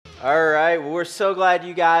All right, well, we're so glad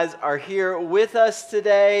you guys are here with us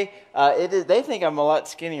today. They think I'm a lot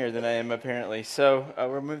skinnier than I am, apparently, so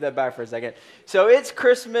we'll move that back for a second. So it's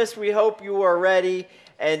Christmas. We hope you are ready.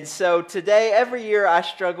 And so today, every year, I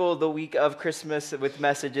struggle the week of Christmas with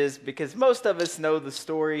messages because most of us know the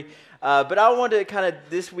story. But I want to kind of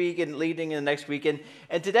this week and leading in the next weekend.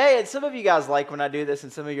 And today, and some of you guys like when I do this,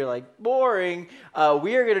 and some of you are like, boring.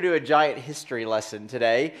 We are going to do a giant history lesson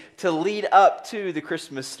today to lead up to the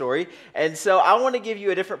Christmas story. And so I want to give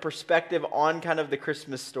you a different perspective on kind of the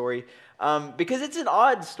Christmas story. Because it's an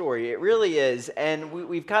odd story, it really is, and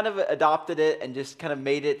we've kind of adopted it and just kind of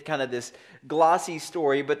made it kind of this glossy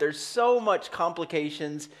story, but there's so much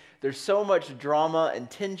complications, there's so much drama and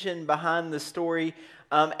tension behind the story,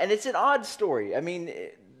 and it's an odd story. I mean,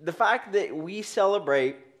 the fact that we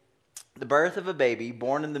celebrate the birth of a baby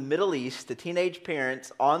born in the Middle East to teenage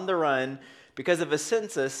parents on the run because of a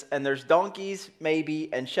census, and there's donkeys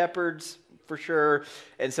maybe, and shepherds for sure,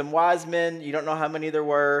 and some wise men, you don't know how many there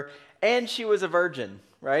were, and she was a virgin,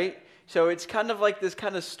 right? So it's kind of like this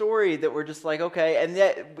kind of story that we're just like, okay, and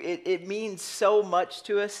yet it means so much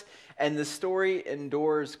to us, and the story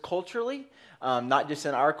endures culturally, not just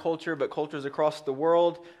in our culture, but cultures across the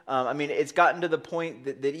world. I mean, it's gotten to the point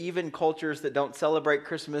that even cultures that don't celebrate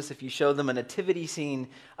Christmas, if you show them a nativity scene,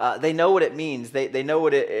 they know what it means. They know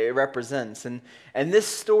what it represents. And this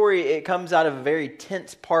story, it comes out of a very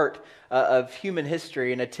tense part of human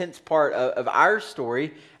history and a tense part of our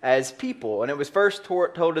story as people. And it was first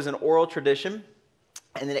told as an oral tradition,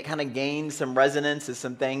 and then it kind of gained some resonance as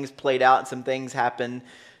some things played out and some things happened,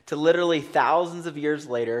 to literally thousands of years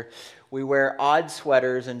later, we wear odd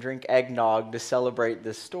sweaters and drink eggnog to celebrate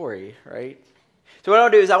this story, right? So what I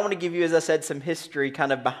want to do is I want to give you, as I said, some history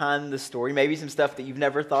kind of behind the story, maybe some stuff that you've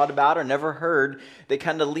never thought about or never heard that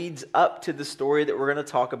kind of leads up to the story that we're going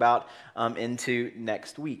to talk about into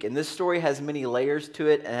next week. And this story has many layers to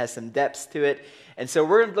it and has some depths to it. And so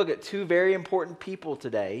we're going to look at two very important people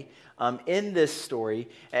today in this story,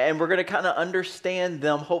 and we're going to kind of understand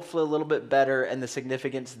them hopefully a little bit better and the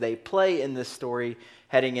significance they play in this story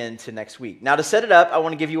heading into next week. Now, to set it up, I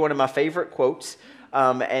want to give you one of my favorite quotes.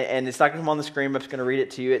 And it's not going to come on the screen, I'm just going to read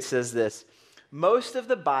it to you. It says this: "Most of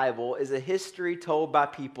the Bible is a history told by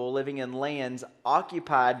people living in lands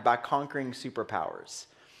occupied by conquering superpowers.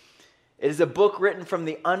 It is a book written from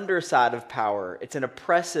the underside of power. It's an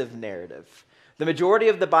oppressive narrative. The majority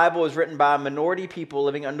of the Bible is written by a minority people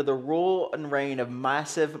living under the rule and reign of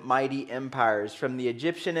massive, mighty empires, from the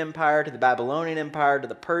Egyptian Empire to the Babylonian Empire to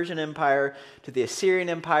the Persian Empire to the Assyrian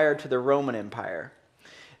Empire to the Roman Empire.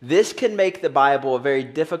 This can make the Bible a very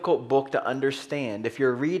difficult book to understand if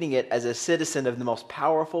you're reading it as a citizen of the most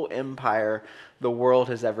powerful empire the world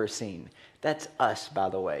has ever seen." That's us, by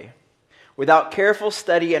the way. "Without careful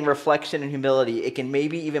study and reflection and humility, it can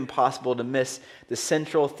maybe even possible to miss the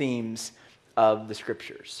central themes of the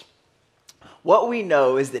scriptures." What we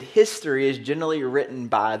know is that history is generally written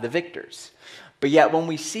by the victors. But yet when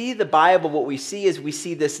we see the Bible, what we see is we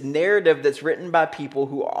see this narrative that's written by people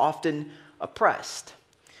who are often oppressed.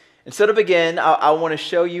 And so to begin, I want to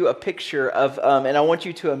show you a picture of, and I want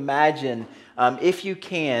you to imagine, if you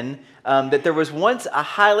can, that there was once a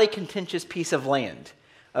highly contentious piece of land.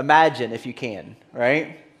 Imagine if you can,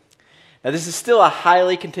 right? Now this is still a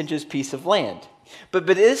highly contentious piece of land. But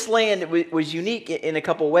this land was unique in a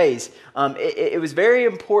couple ways. It was very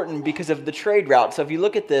important because of the trade route. So if you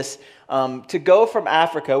look at this, to go from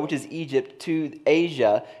Africa, which is Egypt, to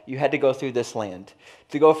Asia, you had to go through this land.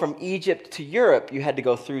 To go from Egypt to Europe, you had to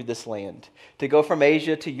go through this land. To go from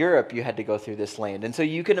Asia to Europe, you had to go through this land. And so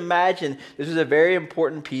you can imagine this was a very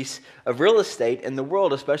important piece of real estate in the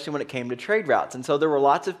world, especially when it came to trade routes. And so there were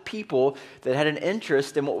lots of people that had an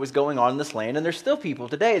interest in what was going on in this land, and there's still people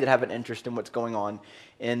today that have an interest in what's going on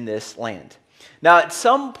in this land. Now, at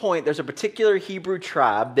some point, there's a particular Hebrew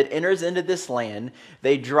tribe that enters into this land.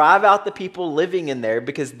 They drive out the people living in there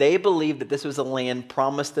because they believe that this was a land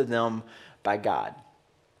promised to them by God.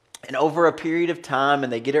 And over a period of time,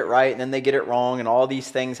 and they get it right, and then they get it wrong, and all these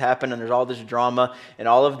things happen, and there's all this drama and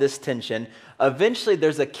all of this tension. Eventually,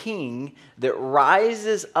 there's a king that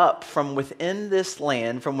rises up from within this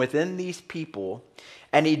land, from within these people,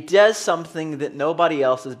 and he does something that nobody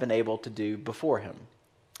else has been able to do before him.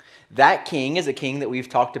 That king is a king that we've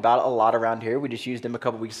talked about a lot around here. We just used him a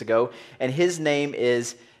couple weeks ago, and his name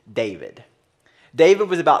is David. David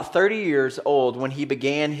was about 30 years old when he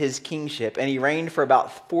began his kingship, and he reigned for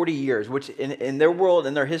about 40 years, which in their world,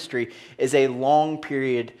 in their history, is a long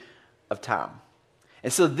period of time.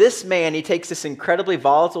 And so this man, he takes this incredibly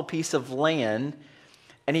volatile piece of land,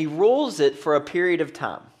 and he rules it for a period of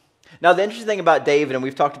time. Now, the interesting thing about David, and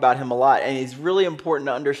we've talked about him a lot, and it's really important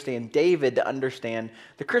to understand David to understand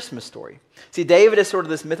the Christmas story. See, David is sort of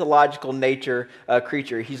this mythological nature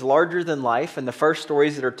creature. He's larger than life, and the first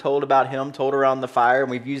stories that are told about him, told around the fire, and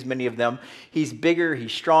we've used many of them, he's bigger,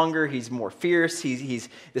 he's stronger, he's more fierce, he's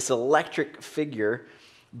this electric figure,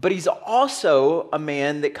 but he's also a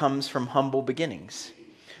man that comes from humble beginnings.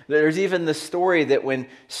 There's even the story that when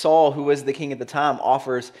Saul, who was the king at the time,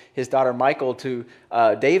 offers his daughter Michal to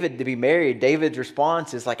David to be married, David's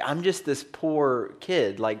response is like, I'm just this poor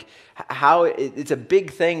kid. Like, how it's a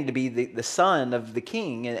big thing to be the son of the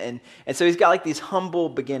king. And so he's got like these humble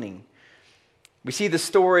beginning. We see the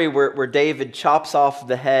story where David chops off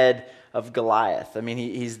the head of Goliath. I mean,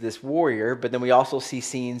 he's this warrior, but then we also see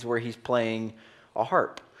scenes where he's playing a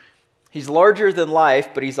harp. He's larger than life,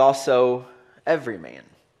 but he's also every man.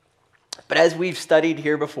 But as we've studied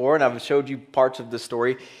here before, and I've showed you parts of the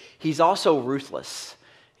story, he's also ruthless.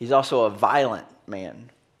 He's also a violent man.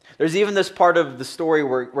 There's even this part of the story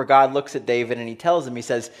where God looks at David and he tells him, he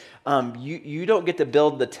says, you don't get to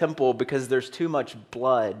build the temple because there's too much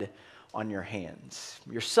blood on your hands.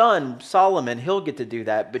 Your son, Solomon, he'll get to do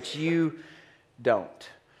that, but you don't.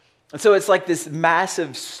 And so it's like this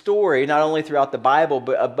massive story, not only throughout the Bible,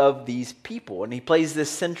 but above these people. And he plays this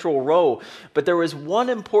central role. But there was one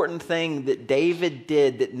important thing that David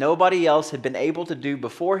did that nobody else had been able to do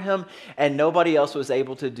before him, and nobody else was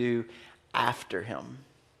able to do after him.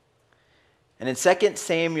 And in 2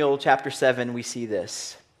 Samuel chapter 7, we see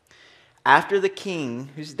this. After the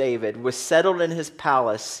king, who's David, was settled in his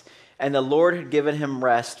palace, and the Lord had given him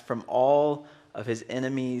rest from all of his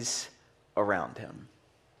enemies around him,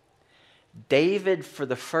 David, for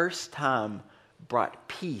the first time, brought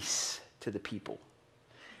peace to the people.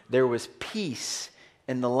 There was peace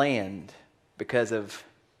in the land because of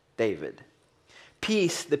David.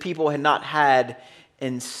 Peace the people had not had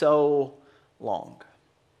in so long.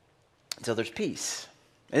 So there's peace.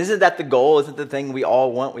 And isn't that the goal? Isn't the thing we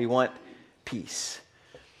all want? We want peace.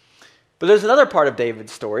 But there's another part of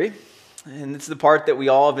David's story, and it's the part that we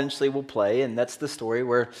all eventually will play, and that's the story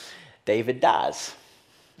where David dies,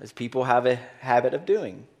 as people have a habit of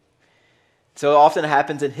doing. So often it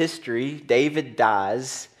happens in history, David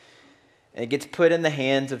dies, and it gets put in the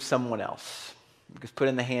hands of someone else. It gets put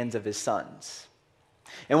in the hands of his sons.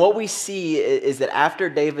 And what we see is that after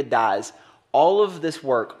David dies, all of this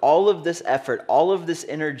work, all of this effort, all of this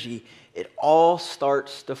energy, it all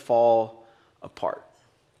starts to fall apart.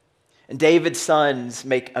 And David's sons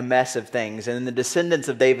make a mess of things, and then the descendants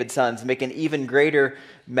of David's sons make an even greater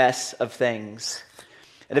mess of things.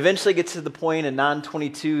 It eventually gets to the point in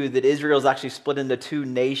 922 that Israel is actually split into two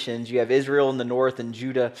nations. You have Israel in the north and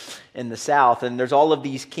Judah in the south. And there's all of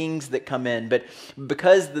these kings that come in. But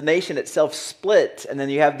because the nation itself split, and then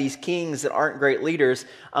you have these kings that aren't great leaders,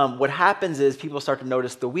 what happens is people start to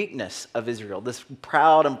notice the weakness of Israel. This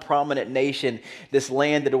proud and prominent nation, this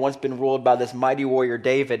land that had once been ruled by this mighty warrior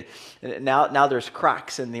David. Now there's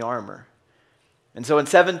cracks in the armor. And so in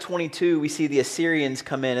 722, we see the Assyrians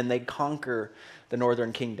come in and they conquer the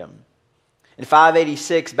northern kingdom. In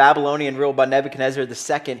 586, Babylonian ruled by Nebuchadnezzar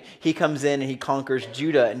II, he comes in and he conquers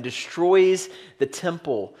Judah and destroys the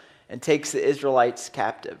temple and takes the Israelites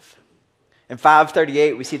captive. In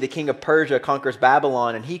 538, we see the king of Persia conquers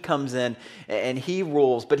Babylon, and he comes in and he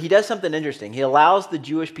rules. But he does something interesting. He allows the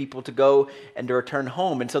Jewish people to go and to return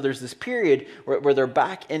home. And so there's this period where they're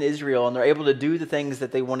back in Israel and they're able to do the things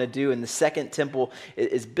that they want to do. And the second temple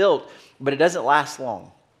is built, but it doesn't last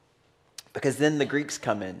long. Because then the Greeks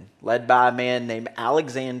come in, led by a man named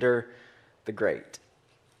Alexander the Great.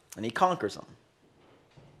 And he conquers them.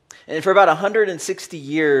 And for about 160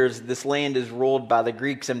 years, this land is ruled by the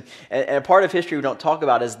Greeks. And a part of history we don't talk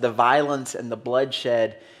about is the violence and the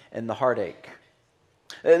bloodshed and the heartache.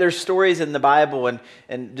 There's stories in the Bible,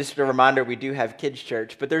 and just a reminder, we do have kids'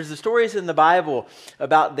 church, but there's the stories in the Bible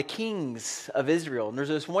about the kings of Israel. And there's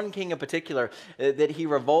this one king in particular that he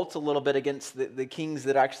revolts a little bit against the kings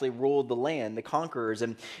that actually ruled the land, the conquerors.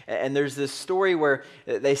 And there's this story where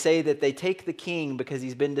they say that they take the king because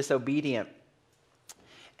he's been disobedient,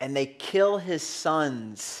 and they kill his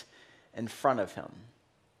sons in front of him.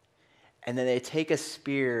 And then they take a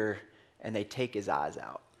spear and they take his eyes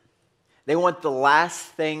out. They want the last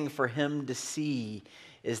thing for him to see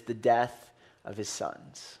is the death of his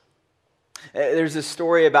sons. There's a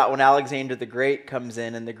story about when Alexander the Great comes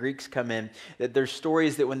in and the Greeks come in, that there's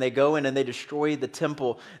stories that when they go in and they destroy the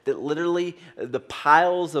temple, that literally the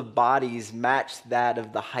piles of bodies matched that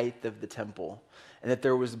of the height of the temple, and that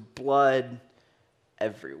there was blood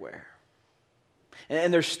everywhere.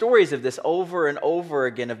 And there's stories of this over and over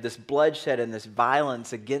again, of this bloodshed and this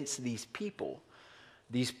violence against these people.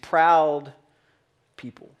 these proud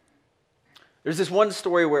people. There's this one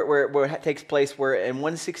story where it takes place where in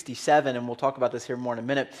 167, and we'll talk about this here more in a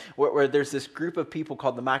minute, where there's this group of people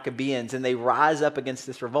called the Maccabees, and they rise up against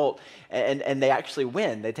this revolt, and they actually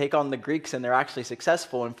win. They take on the Greeks, and they're actually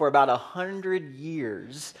successful. And for about 100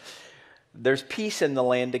 years, there's peace in the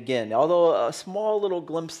land again, although a small little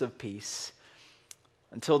glimpse of peace,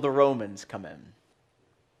 until the Romans come in.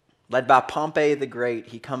 Led by Pompey the Great,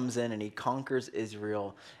 he comes in and he conquers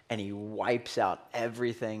Israel and he wipes out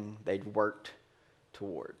everything they'd worked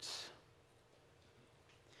towards.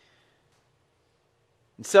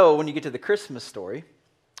 And so when you get to the Christmas story,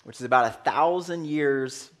 which is about 1,000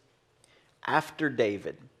 years after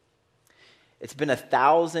David, it's been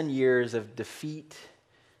 1,000 years of defeat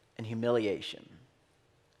and humiliation.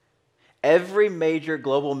 Every major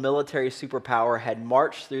global military superpower had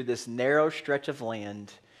marched through this narrow stretch of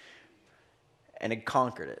land and had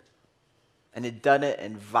conquered it. And had done it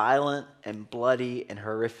in violent and bloody and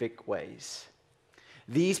horrific ways.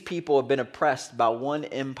 These people have been oppressed by one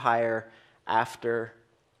empire after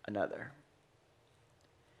another.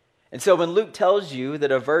 And so when Luke tells you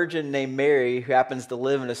that a virgin named Mary, who happens to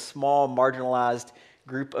live in a small marginalized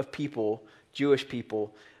group of people, Jewish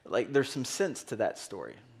people, like there's some sense to that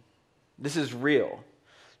story. This is real.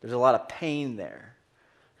 There's a lot of pain there.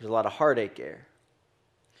 There's a lot of heartache there.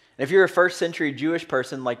 And if you're a first century Jewish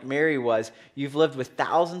person like Mary was, you've lived with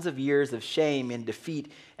thousands of years of shame and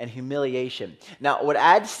defeat and humiliation. Now, what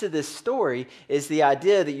adds to this story is the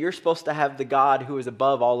idea that you're supposed to have the God who is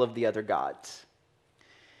above all of the other gods.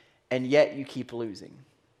 And yet you keep losing.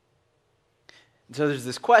 And so there's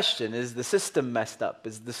this question, is the system messed up?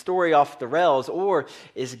 Is the story off the rails? Or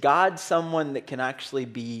is God someone that can actually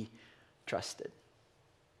be trusted?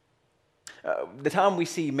 The time we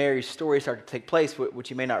see Mary's story start to take place, which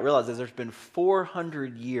you may not realize, is there's been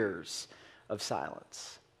 400 years of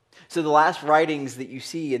silence. So the last writings that you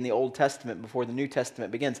see in the Old Testament before the New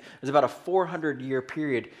Testament begins, there's about a 400-year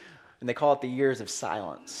period, and they call it the years of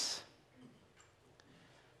silence.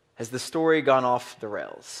 Has the story gone off the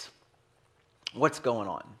rails? What's going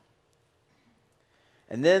on?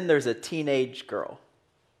 And then there's a teenage girl.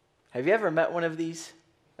 Have you ever met one of these?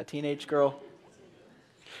 A teenage girl?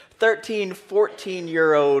 13,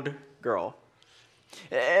 14-year-old girl.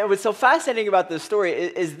 And what's so fascinating about this story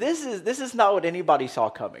is this is not what anybody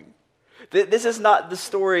saw coming. This is not the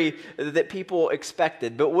story that people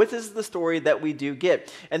expected, but what is the story that we do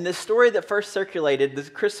get? And the story that first circulated, the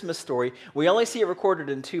Christmas story, we only see it recorded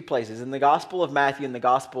in two places, in the Gospel of Matthew and the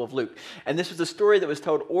Gospel of Luke. And this was a story that was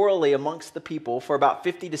told orally amongst the people for about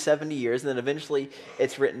 50 to 70 years, and then eventually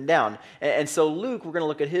it's written down. And so Luke, we're going to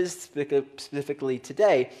look at his specifically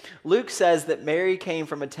today. Luke says that Mary came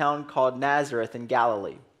from a town called Nazareth in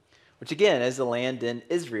Galilee, which again is a land in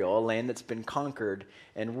Israel, a land that's been conquered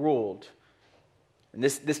and ruled. And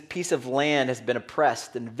this piece of land has been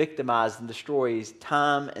oppressed and victimized and destroyed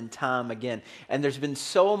time and time again. And there's been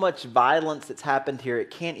so much violence that's happened here, it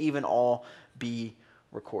can't even all be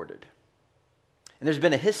recorded. And there's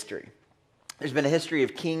been a history. There's been a history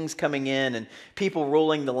of kings coming in and people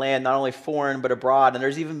ruling the land, not only foreign but abroad. And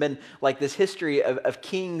there's even been like this history of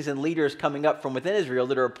kings and leaders coming up from within Israel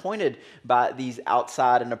that are appointed by these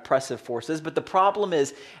outside and oppressive forces. But the problem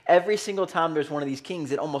is, every single time there's one of these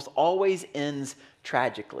kings, it almost always ends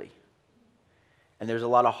tragically. And there's a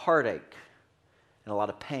lot of heartache and a lot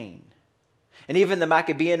of pain. And even the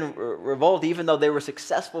Maccabean revolt, even though they were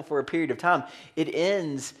successful for a period of time, it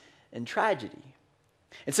ends in tragedy.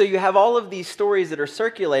 And so you have all of these stories that are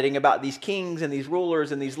circulating about these kings and these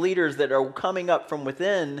rulers and these leaders that are coming up from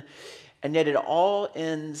within, and yet it all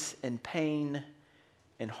ends in pain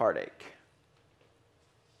and heartache.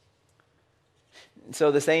 And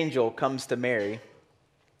so this angel comes to Mary,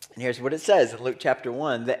 and here's what it says in Luke chapter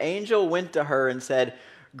 1. The angel went to her and said,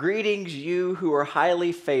 "Greetings, you who are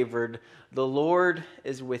highly favored. The Lord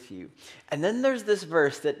is with you." And then there's this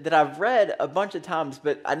verse that I've read a bunch of times,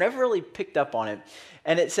 but I never really picked up on it.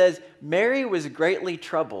 And it says, Mary was greatly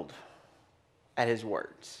troubled at his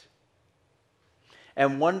words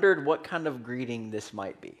and wondered what kind of greeting this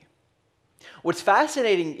might be. What's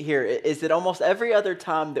fascinating here is that almost every other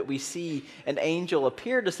time that we see an angel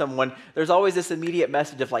appear to someone, there's always this immediate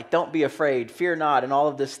message of like, don't be afraid, fear not, and all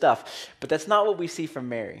of this stuff. But that's not what we see from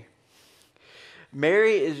Mary.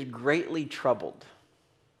 Mary is greatly troubled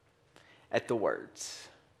at the words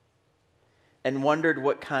and wondered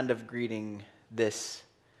what kind of greeting this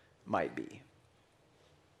might be.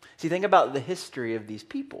 See, think about the history of these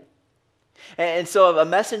people. And so if a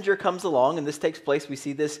messenger comes along, and this takes place, we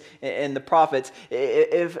see this in the prophets,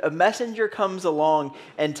 if a messenger comes along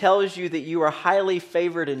and tells you that you are highly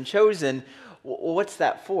favored and chosen, Well, what's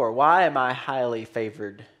that for? Why am I highly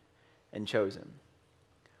favored and chosen?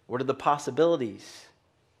 What are the possibilities?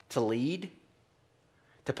 To lead?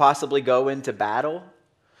 To possibly go into battle?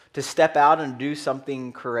 To step out and do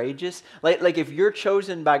something courageous? Like if you're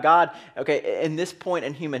chosen by God, okay, in this point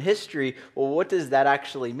in human history, well, what does that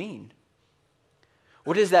actually mean?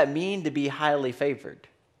 What does that mean to be highly favored?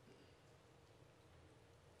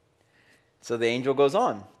 So the angel goes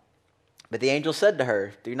on. But the angel said to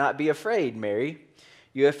her, "Do not be afraid, Mary.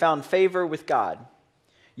 You have found favor with God.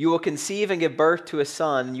 You will conceive and give birth to a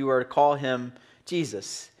son, and you are to call him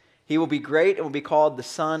Jesus. He will be great and will be called the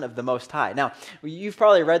Son of the Most High." Now, you've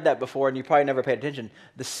probably read that before, and you probably never paid attention.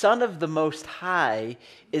 The Son of the Most High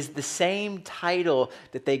is the same title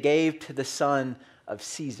that they gave to the son of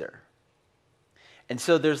Caesar. And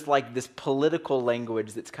so there's like this political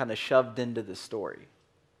language that's kind of shoved into the story.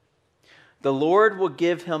 The Lord will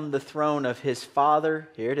give him the throne of his father,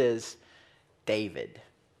 here it is, David.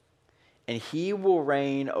 And he will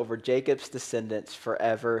reign over Jacob's descendants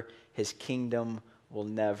forever. His kingdom will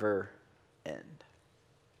never end.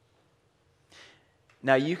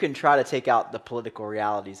 Now, you can try to take out the political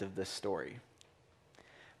realities of this story.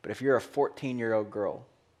 But if you're a 14-year-old girl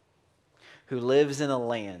who lives in a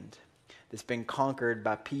land that's been conquered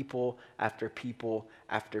by people after people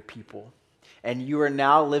after people, and you are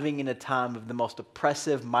now living in a time of the most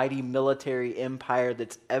oppressive, mighty military empire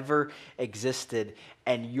that's ever existed,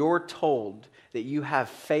 and you're told that you have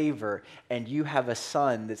favor and you have a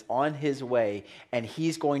son that's on his way and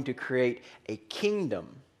he's going to create a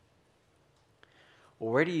kingdom,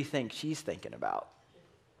 well, where do you think she's thinking about?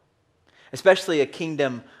 Especially a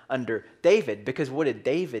kingdom under David, because what did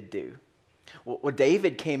David do? Well,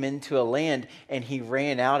 David came into a land and he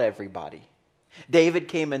ran out everybody. David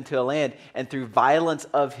came into a land, and through violence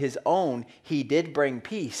of his own, he did bring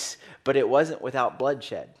peace, but it wasn't without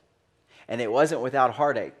bloodshed, and it wasn't without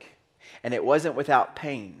heartache, and it wasn't without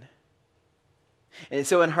pain. And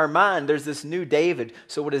so in her mind, there's this new David.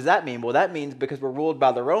 So what does that mean? Well, that means because we're ruled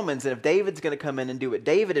by the Romans, and if David's going to come in and do what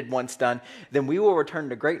David had once done, then we will return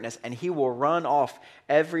to greatness, and he will run off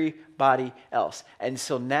everybody else. And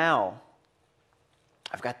so now,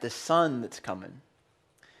 I've got this son that's coming.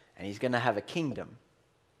 And he's going to have a kingdom.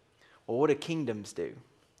 Well, what do kingdoms do?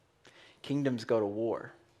 Kingdoms go to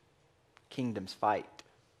war. Kingdoms fight.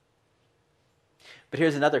 But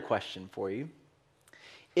here's another question for you.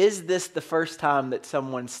 Is this the first time that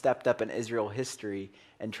someone stepped up in Israel history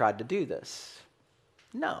and tried to do this?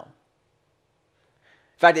 No.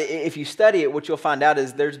 In fact, if you study it, what you'll find out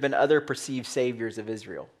is there's been other perceived saviors of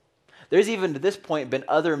Israel. There's even to this point been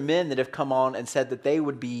other men that have come on and said that they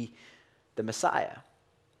would be the Messiah.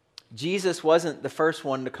 Jesus wasn't the first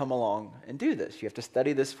one to come along and do this. You have to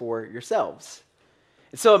study this for yourselves.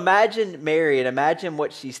 And so imagine Mary and imagine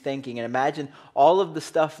what she's thinking and imagine all of the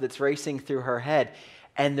stuff that's racing through her head.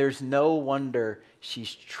 And there's no wonder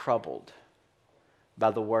she's troubled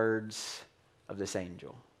by the words of this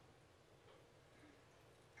angel.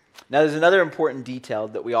 Now, there's another important detail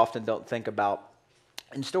that we often don't think about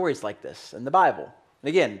in stories like this in the Bible. And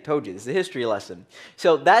again, told you, this is a history lesson.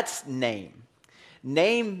 So that's name.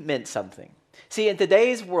 Name meant something. See, in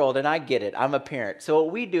today's world, and I get it, I'm a parent. So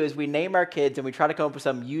what we do is we name our kids and we try to come up with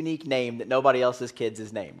some unique name that nobody else's kids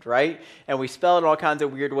is named, right? And we spell it in all kinds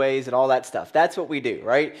of weird ways and all that stuff. That's what we do,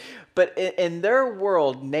 right? But in their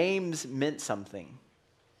world, names meant something.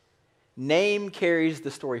 Name carries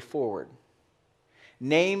the story forward.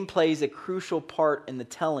 Name plays a crucial part in the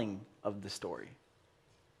telling of the story.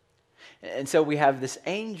 And so we have this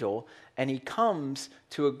angel, and he comes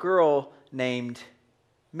to a girl named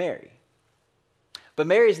Mary. But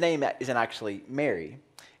Mary's name isn't actually Mary.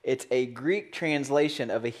 It's a Greek translation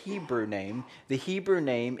of a Hebrew name. The Hebrew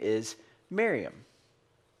name is Miriam.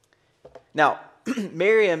 Now,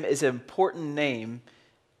 Miriam is an important name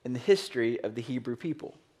in the history of the Hebrew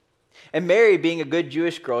people. And Mary, being a good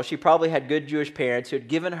Jewish girl, she probably had good Jewish parents who had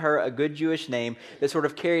given her a good Jewish name that sort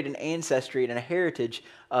of carried an ancestry and a heritage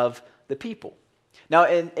of the people. Now,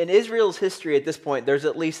 in Israel's history at this point, there's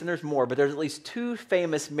at least, and there's more, but there's at least two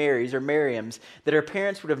famous Marys or Miriams that her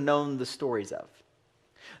parents would have known the stories of.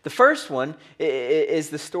 The first one is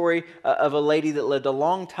the story of a lady that lived a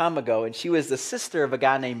long time ago, and she was the sister of a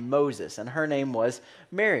guy named Moses, and her name was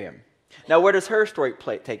Miriam. Now, where does her story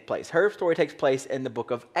take place? Her story takes place in the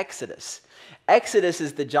book of Exodus. Exodus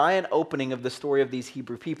is the giant opening of the story of these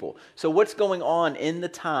Hebrew people. So what's going on in the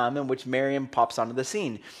time in which Miriam pops onto the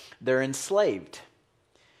scene? They're enslaved.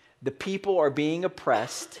 The people are being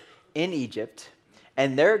oppressed in Egypt,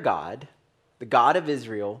 and their God, the God of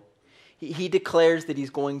Israel, he declares that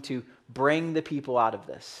he's going to bring the people out of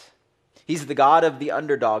this. He's the God of the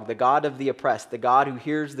underdog, the God of the oppressed, the God who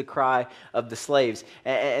hears the cry of the slaves.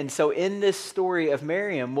 And so in this story of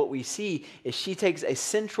Miriam, what we see is she takes a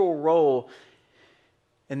central role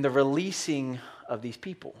in the releasing of these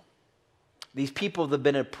people. These people that have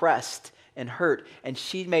been oppressed and hurt, and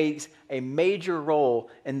she makes a major role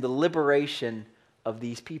in the liberation of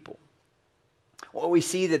these people. Well, we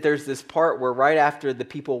see that there's this part where right after the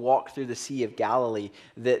people walk through the Sea of Galilee,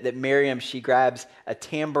 that Miriam, she grabs a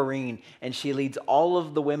tambourine and she leads all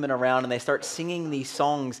of the women around, and they start singing these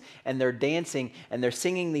songs, and they're dancing, and they're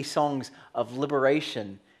singing these songs of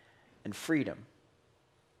liberation and freedom.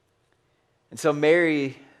 And so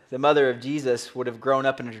Mary, the mother of Jesus, would have grown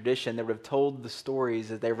up in a tradition that would have told the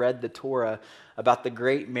stories as they read the Torah about the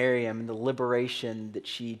great Miriam and the liberation that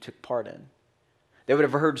she took part in. They would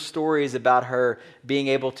have heard stories about her being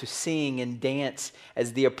able to sing and dance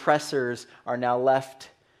as the oppressors are now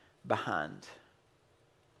left behind.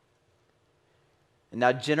 And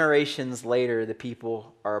now generations later, the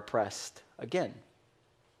people are oppressed again.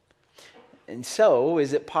 And so,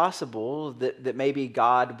 is it possible that maybe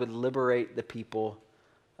God would liberate the people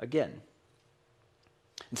again?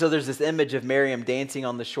 And so there's this image of Miriam dancing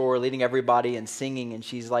on the shore, leading everybody and singing, and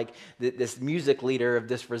she's like this music leader of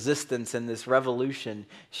this resistance and this revolution.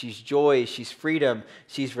 She's joy, she's freedom,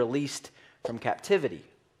 she's released from captivity.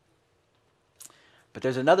 But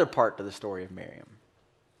there's another part to the story of Miriam.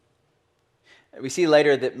 We see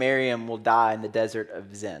later that Miriam will die in the desert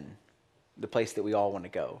of Zin, the place that we all want to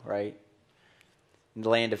go, right? In the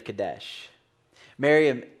land of Kadesh.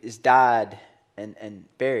 Miriam is died and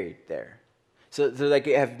buried there. So like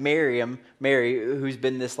you have Mary, who's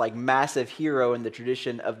been this like massive hero in the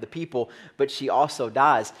tradition of the people, but she also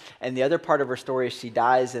dies. And the other part of her story is she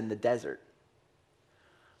dies in the desert,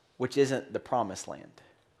 which isn't the promised land.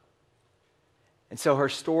 And so her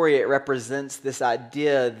story, it represents this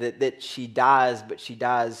idea that she dies, but she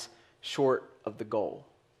dies short of the goal.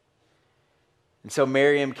 And so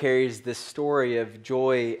Miriam carries this story of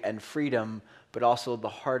joy and freedom, but also the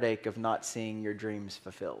heartache of not seeing your dreams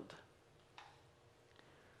fulfilled.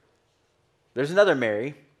 There's another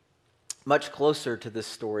Mary, much closer to this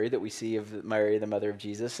story that we see of Mary, the mother of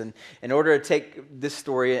Jesus. And in order to take this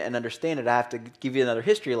story and understand it, I have to give you another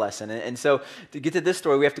history lesson. And so to get to this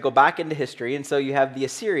story, we have to go back into history. And so you have the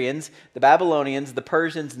Assyrians, the Babylonians, the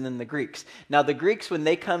Persians, and then the Greeks. Now the Greeks, when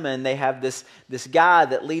they come in, they have this guy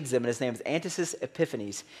that leads them, and his name is Antiochus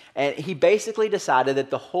Epiphanes. And he basically decided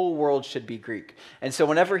that the whole world should be Greek. And so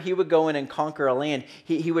whenever he would go in and conquer a land,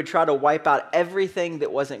 he would try to wipe out everything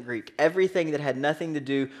that wasn't Greek, everything that had nothing to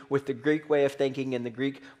do with the Greek way of thinking and the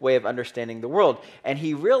Greek way of understanding the world. And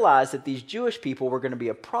he realized that these Jewish people were going to be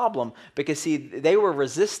a problem because, see, they were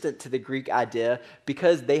resistant to the Greek idea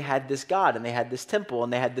because they had this God and they had this temple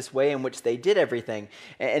and they had this way in which they did everything.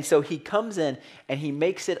 And so he comes in and he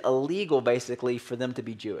makes it illegal basically for them to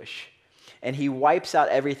be Jewish. And he wipes out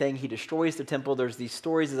everything. He destroys the temple. There's these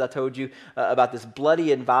stories, as I told you, about this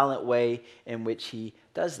bloody and violent way in which he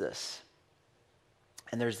does this.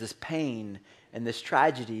 And there's this pain and this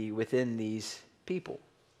tragedy within these people.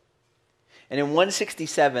 And in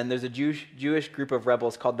 167, there's a Jewish group of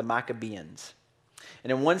rebels called the Maccabees.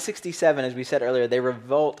 And in 167, as we said earlier, they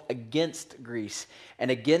revolt against Greece. And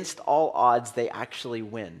against all odds, they actually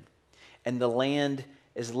win. And the land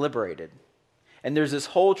is liberated. And there's this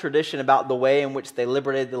whole tradition about the way in which they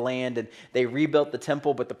liberated the land and they rebuilt the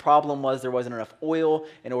temple, but the problem was there wasn't enough oil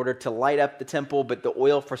in order to light up the temple, but the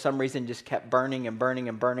oil for some reason just kept burning and burning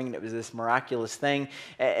and burning, and it was this miraculous thing.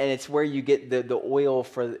 And it's where you get the oil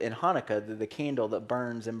in Hanukkah, the candle that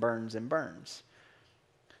burns and burns and burns.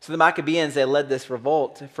 So the Maccabees, they led this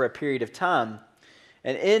revolt for a period of time.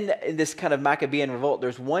 And in this kind of Maccabean revolt,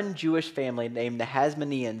 there's one Jewish family named the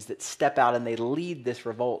Hasmoneans that step out and they lead this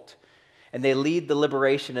revolt. And they lead the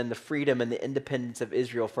liberation and the freedom and the independence of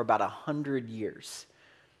Israel for about 100 years.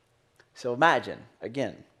 So imagine,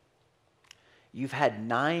 again, you've had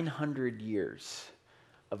 900 years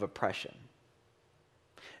of oppression.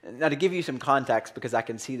 Now, to give you some context, because I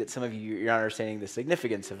can see that some of you, you're not understanding the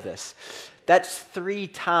significance of this, that's 3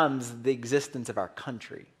 times the existence of our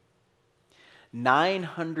country.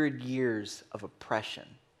 900 years of oppression.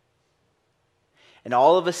 And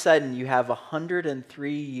all of a sudden, you have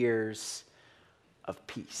 103 years of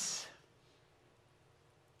peace.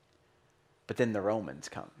 But then the Romans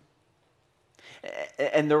come.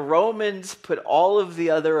 And the Romans put all of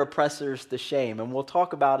the other oppressors to shame. And we'll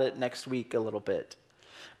talk about it next week a little bit.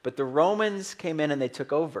 But the Romans came in and they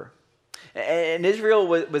took over. And Israel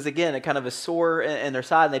was again, a kind of a sore in their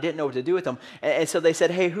side, and they didn't know what to do with them. And so they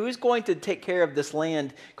said, hey, who's going to take care of this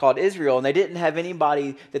land called Israel? And they didn't have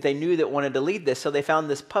anybody that they knew that wanted to lead this. So they found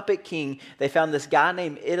this puppet king. They found this guy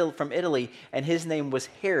named from Italy, and his name was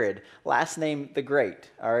Herod, last name the Great.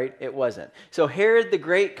 All right, it wasn't. So Herod the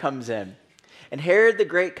Great comes in. And Herod the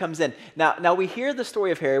Great comes in. Now we hear the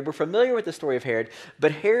story of Herod. We're familiar with the story of Herod.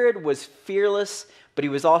 But Herod was fearless, but he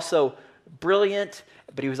was also brilliant,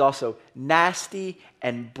 but he was also nasty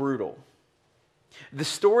and brutal. The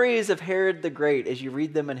stories of Herod the Great, as you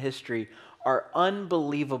read them in history, are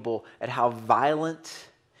unbelievable at how violent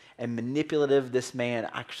and manipulative this man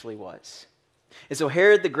actually was. And so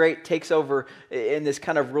Herod the Great takes over in this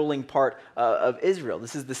kind of ruling part of Israel.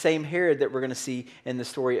 This is the same Herod that we're going to see in the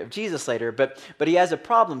story of Jesus later. But he has a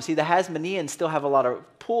problem. See, the Hasmoneans still have a lot of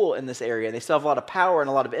pull in this area. And they still have a lot of power and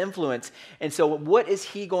a lot of influence. And so what is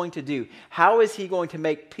he going to do? How is he going to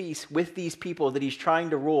make peace with these people that he's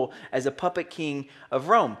trying to rule as a puppet king of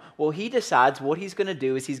Rome? Well, he decides what he's going to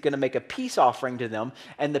do is he's going to make a peace offering to them.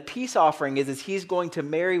 And the peace offering is he's going to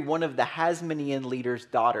marry one of the Hasmonean leaders'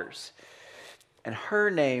 daughters. And her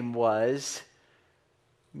name was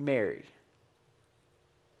Mary.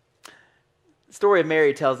 The story of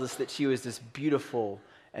Mary tells us that she was this beautiful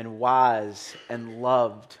and wise and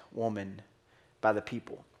loved woman by the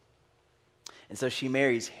people. And so she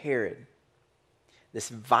marries Herod, this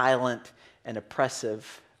violent and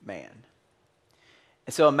oppressive man.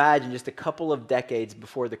 And so imagine just a couple of decades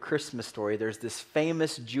before the Christmas story, there's this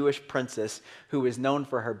famous Jewish princess who is known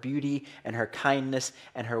for her beauty and her kindness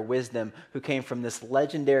and her wisdom, who came from this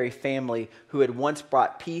legendary family who had once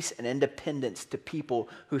brought peace and independence to people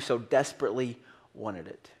who so desperately wanted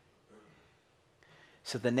it.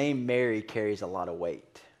 So the name Mary carries a lot of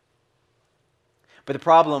weight. But the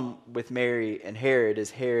problem with Mary and Herod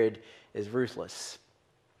is ruthless,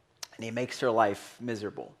 and he makes her life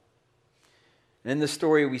miserable. And in the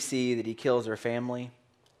story, we see that he kills her family,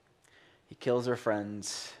 he kills her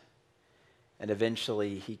friends, and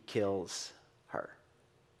eventually he kills her.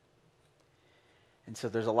 And so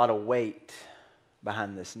there's a lot of weight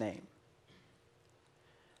behind this name.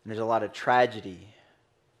 And there's a lot of tragedy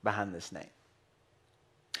behind this name.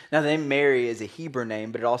 Now, the name Mary is a Hebrew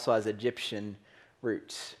name, but it also has Egyptian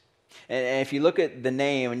roots. And if you look at the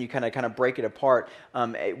name and you kind of break it apart,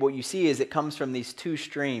 what you see is it comes from these two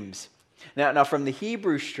streams. Now, from the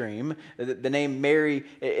Hebrew stream, the name Mary,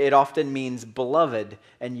 it often means beloved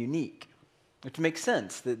and unique, which makes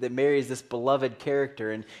sense, that Mary is this beloved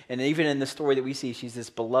character. And even in the story that we see, she's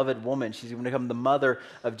this beloved woman. She's going to become the mother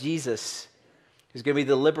of Jesus, who's going to be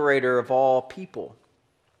the liberator of all people.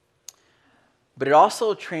 But it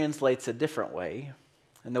also translates a different way.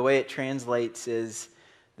 And the way it translates is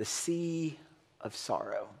the sea of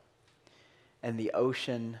sorrow and the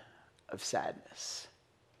ocean of sadness.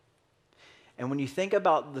 And when you think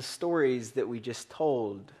about the stories that we just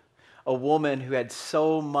told, a woman who had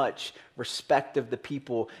so much respect of the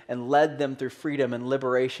people and led them through freedom and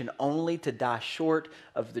liberation, only to die short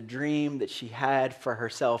of the dream that she had for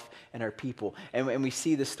herself and her people. And we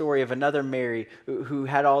see the story of another Mary who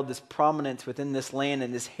had all this prominence within this land,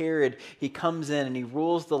 and this Herod, he comes in and he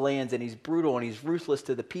rules the lands, and he's brutal and he's ruthless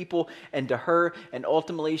to the people and to her, and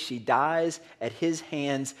ultimately she dies at his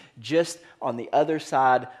hands just on the other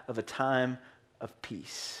side of a time of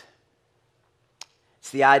peace. It's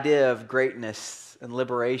the idea of greatness and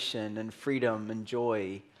liberation and freedom and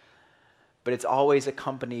joy, but it's always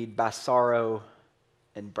accompanied by sorrow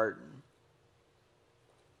and burden.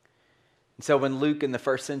 And so when Luke in the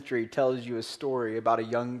first century tells you a story about a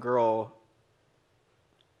young girl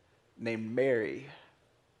named Mary,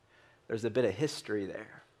 there's a bit of history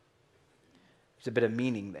there. There's a bit of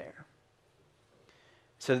meaning there.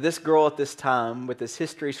 So this girl at this time, with this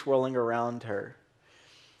history swirling around her,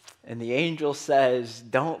 and the angel says,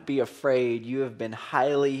 "Don't be afraid, you have been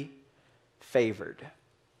highly favored.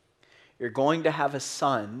 You're going to have a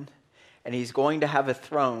son, and he's going to have a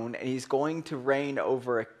throne, and he's going to reign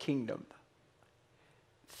over a kingdom."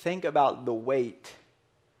 Think about the weight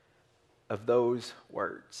of those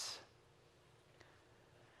words.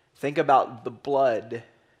 Think about the blood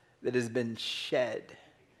that has been shed.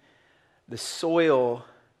 The soil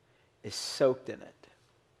is soaked in it.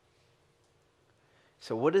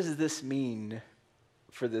 So what does this mean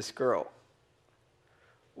for this girl?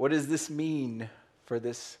 What does this mean for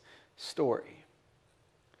this story?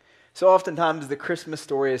 So oftentimes the Christmas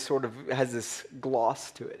story is sort of has this gloss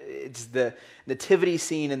to it. It's the nativity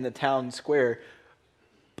scene in the town square,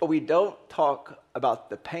 but we don't talk about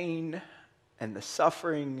the pain and the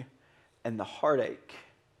suffering and the heartache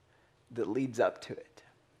that leads up to it.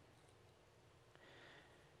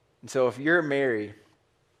 And so if you're Mary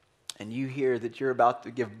and you hear that you're about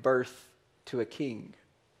to give birth to a king,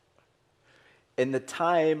 in the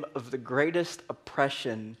time of the greatest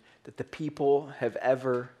oppression that the people have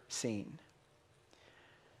ever seen,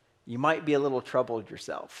 you might be a little troubled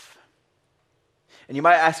yourself. And you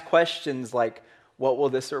might ask questions like, what will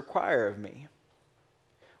this require of me?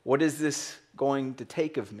 What is this going to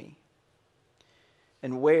take of me?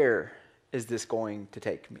 And where is this going to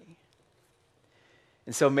take me?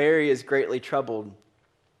 And so Mary is greatly troubled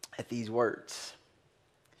at these words.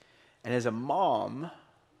 And as a mom,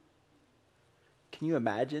 can you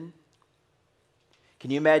imagine?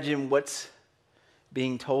 Can you imagine what's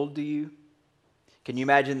being told to you? Can you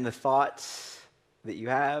imagine the thoughts that you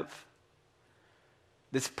have?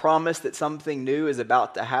 This promise that something new is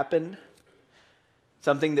about to happen,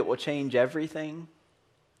 something that will change everything,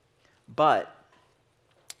 but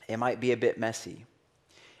it might be a bit messy.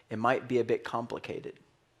 It might be a bit complicated.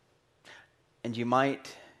 And you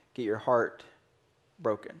might get your heart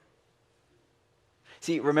broken.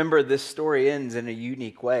 See, remember, this story ends in a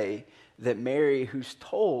unique way, that Mary, who's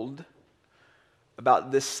told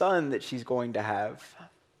about this son that she's going to have,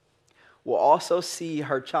 will also see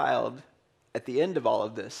her child at the end of all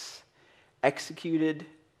of this executed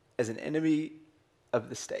as an enemy of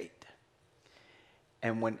the state.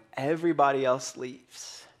 And when everybody else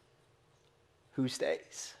leaves, who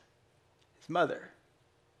stays? His mother.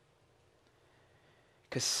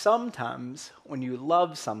 Because sometimes when you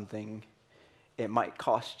love something, it might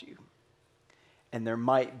cost you. And there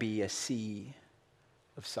might be a sea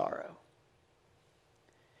of sorrow.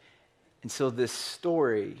 And so this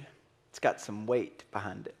story, it's got some weight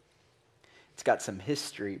behind it. It's got some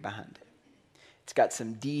history behind it. It's got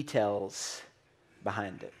some details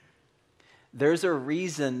behind it. There's a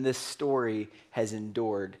reason this story has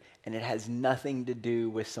endured, and it has nothing to do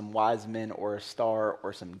with some wise men or a star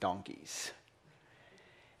or some donkeys.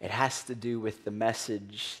 It has to do with the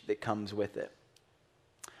message that comes with it.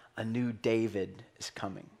 A new David is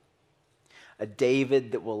coming. A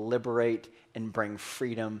David that will liberate and bring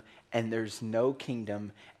freedom, and there's no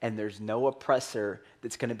kingdom and there's no oppressor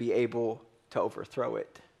that's going to be able to overthrow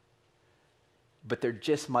it. But there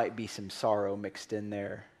just might be some sorrow mixed in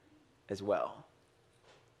there as well.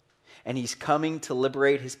 And he's coming to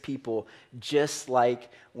liberate his people just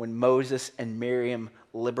like when Moses and Miriam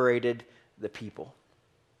liberated the people.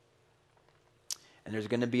 And there's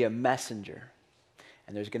going to be a messenger,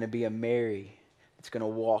 and there's going to be a Mary that's going to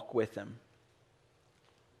walk with him.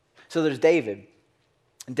 So there's David.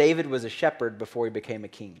 And David was a shepherd before he became a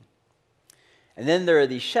king. And then there are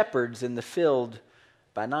these shepherds in the field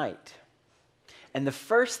by night. And the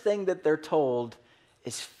first thing that they're told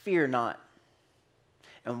is, fear not.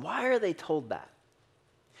 And why are they told that?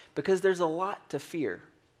 Because there's a lot to fear.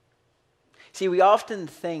 See, we often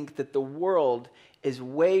think that the world is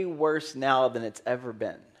way worse now than it's ever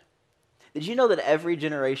been. Did you know that every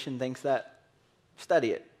generation thinks that?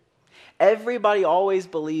 Study it. Everybody always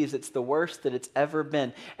believes it's the worst that it's ever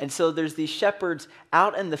been. And so there's these shepherds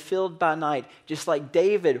out in the field by night, just like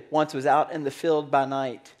David once was out in the field by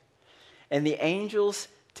night. And the angels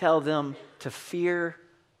tell them to fear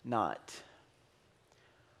not.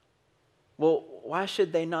 Well, why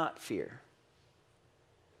should they not fear?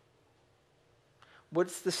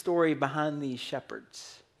 What's the story behind these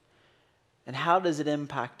shepherds? And how does it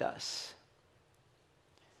impact us?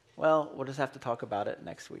 Well, we'll just have to talk about it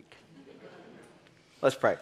next week. Let's pray.